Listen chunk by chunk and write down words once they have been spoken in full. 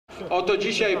Oto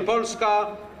dzisiaj Polska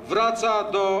wraca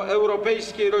do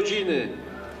europejskiej rodziny.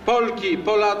 Polki,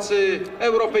 Polacy,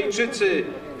 Europejczycy,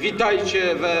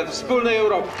 witajcie we wspólnej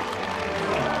Europie.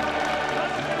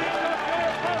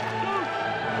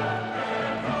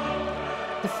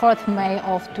 The 4th May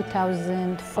of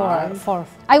 2004.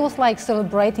 I was like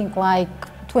celebrating like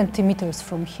 20 meters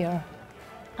from here.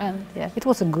 And yeah, it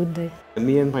was a good day.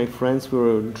 Me and my friends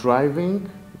were driving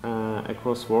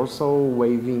across Warsaw,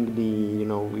 waving the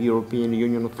European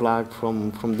Union flag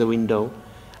from the window.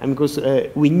 And because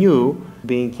we knew,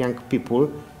 being young people,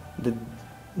 that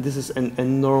this is an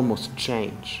enormous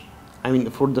change. I mean,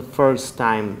 for the first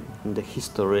time in the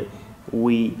history,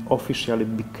 we officially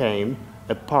became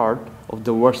a part of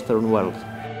the Western world.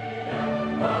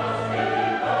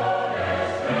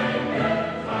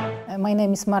 My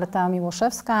name is Márta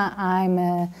Milóševská. I'm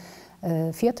a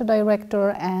theater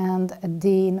director and a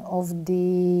dean of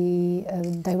the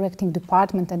directing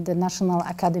department at the National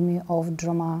Academy of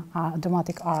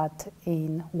Dramatic Art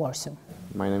in Warsaw.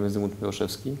 My name is Zigmut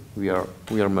Milоšевsky. We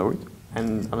are married,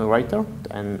 and I'm a writer,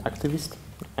 an activist,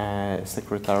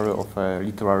 secretary of a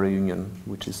literary union,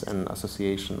 which is an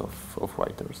association of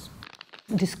writers.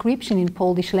 Description in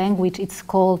Polish language, it's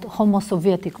called Homo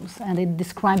Sovieticus, and it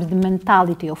describes the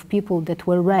mentality of people that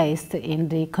were raised in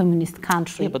the communist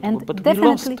country. Yeah, but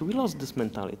we lost this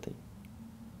mentality.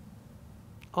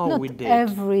 Oh, not we did.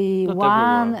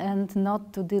 Everyone, and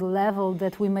not to the level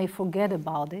that we may forget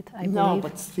about it, I believe. No,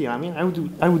 but still, I mean,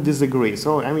 I would disagree.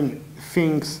 So, I mean,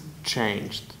 things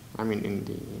changed, I mean, in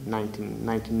the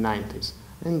 1990s.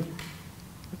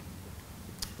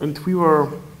 And we were,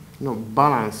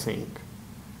 balancing.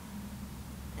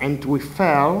 And we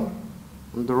fell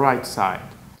on the right side.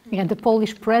 Yeah, the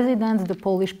Polish presidents, the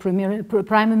Polish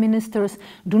prime ministers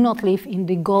do not live in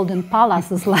the golden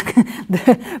palaces like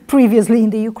previously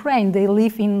in the Ukraine. They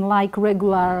live in like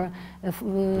regular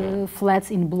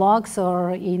flats in blocks or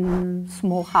in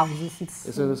small houses.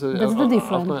 That's the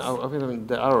difference. Often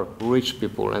there are rich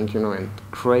people and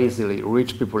crazily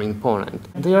rich people in Poland.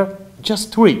 They are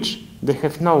just rich. They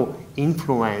have no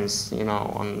influence,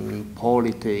 on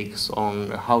politics,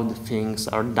 on how the things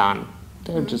are done.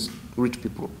 They're just rich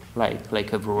people,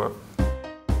 like everywhere.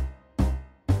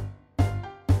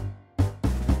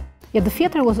 Yeah, the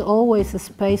theater was always a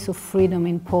space of freedom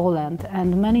in Poland,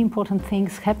 and many important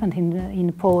things happened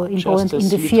in Poland in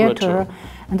the theater,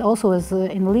 and also as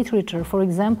in literature. For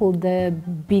example, the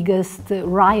biggest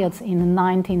riots in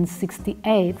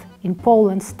 1968 in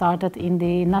Poland started in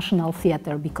the National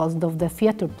Theatre because of the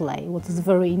theater play, which is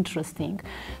very interesting.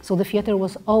 So the theater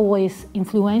was always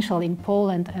influential in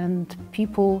Poland, and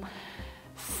people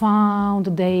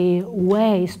found their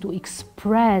ways to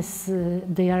express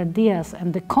their ideas,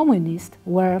 and the communists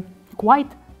were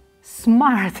quite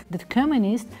smart. The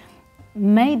communists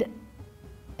made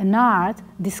an art,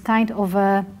 this kind of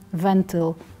a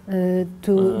ventil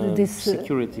to this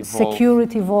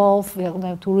security valve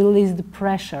to release the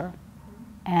pressure.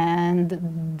 And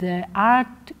the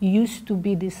art used to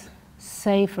be this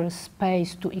safer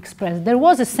space to express. There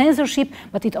was a censorship,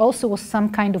 but it also was some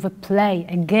kind of a play,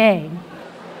 a game.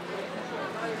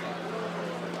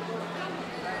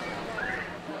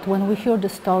 When we hear the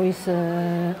stories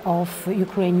of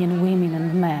Ukrainian women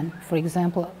and men, for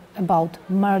example, about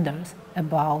murders,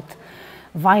 about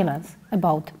violence,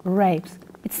 about rapes,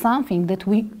 it's something that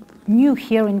we knew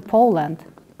here in Poland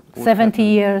 70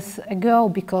 years ago,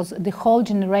 because the whole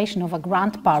generation of our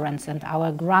grandparents and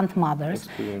our grandmothers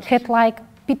had like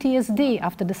PTSD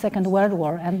after the Second World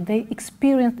War, and they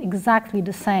experienced exactly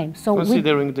the same. So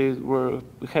considering they were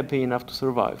happy enough to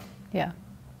survive. Yeah.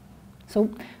 So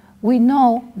we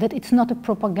know that it's not a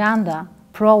propaganda,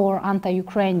 pro or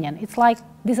anti-Ukrainian. It's like,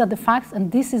 these are the facts,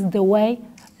 and this is the way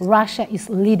Russia is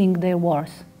leading their wars.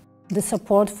 The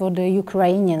support for the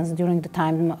Ukrainians during the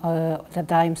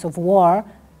times of war,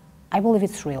 I believe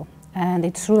it's real. And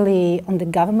it's really on the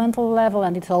governmental level,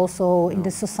 and it's also in the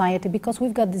society, because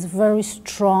we've got this very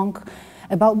strong,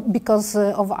 because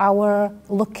of our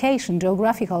location,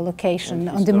 geographical location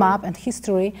on the map and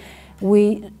history,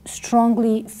 we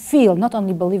strongly feel, not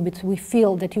only believe, but we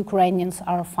feel that Ukrainians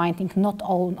are fighting not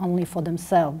only for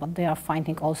themselves, but they are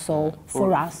fighting also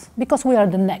for us, because we are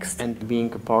the next. And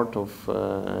being a part of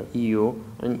EU,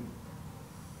 and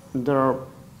there are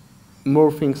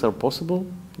more things are possible.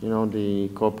 The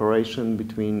cooperation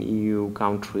between EU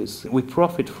countries. We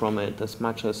profit from it as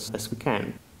much as we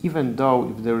can. Even though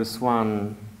if there is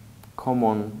one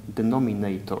common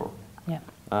denominator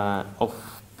of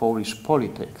Polish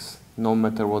politics, no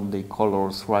matter what the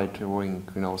colors, right wing,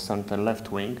 center,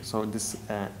 left wing. So this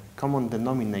common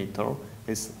denominator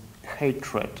is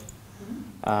hatred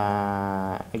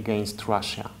against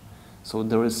Russia. So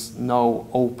there is no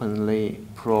openly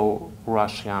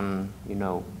pro-Russian,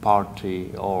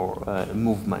 party or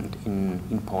movement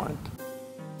in Poland.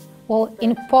 Well,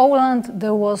 in Poland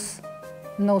there was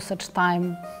no such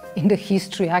time in the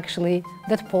history, actually,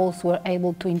 that Poles were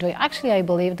able to enjoy. Actually, I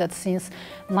believe that since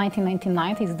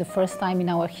 1999 is the first time in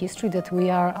our history that we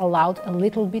are allowed a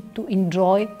little bit to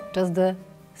enjoy just the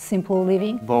simple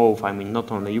living. Both,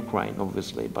 not only Ukraine,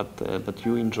 obviously, but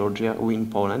you in Georgia, we in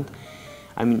Poland.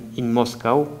 In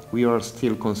Moscow, we are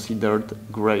still considered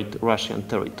great Russian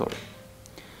territory.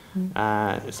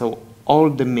 So all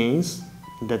the means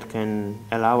that can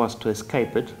allow us to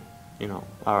escape it,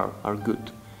 are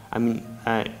good.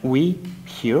 We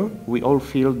here, we all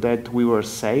feel that we were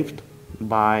saved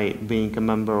by being a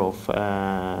member of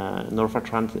North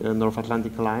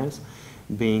Atlantic Alliance,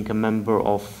 being a member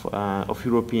of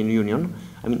European Union.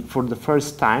 For the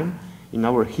first time in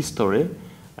our history,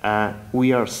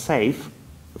 we are safe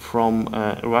from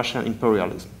Russian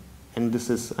imperialism,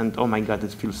 and oh my God,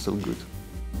 it feels so good.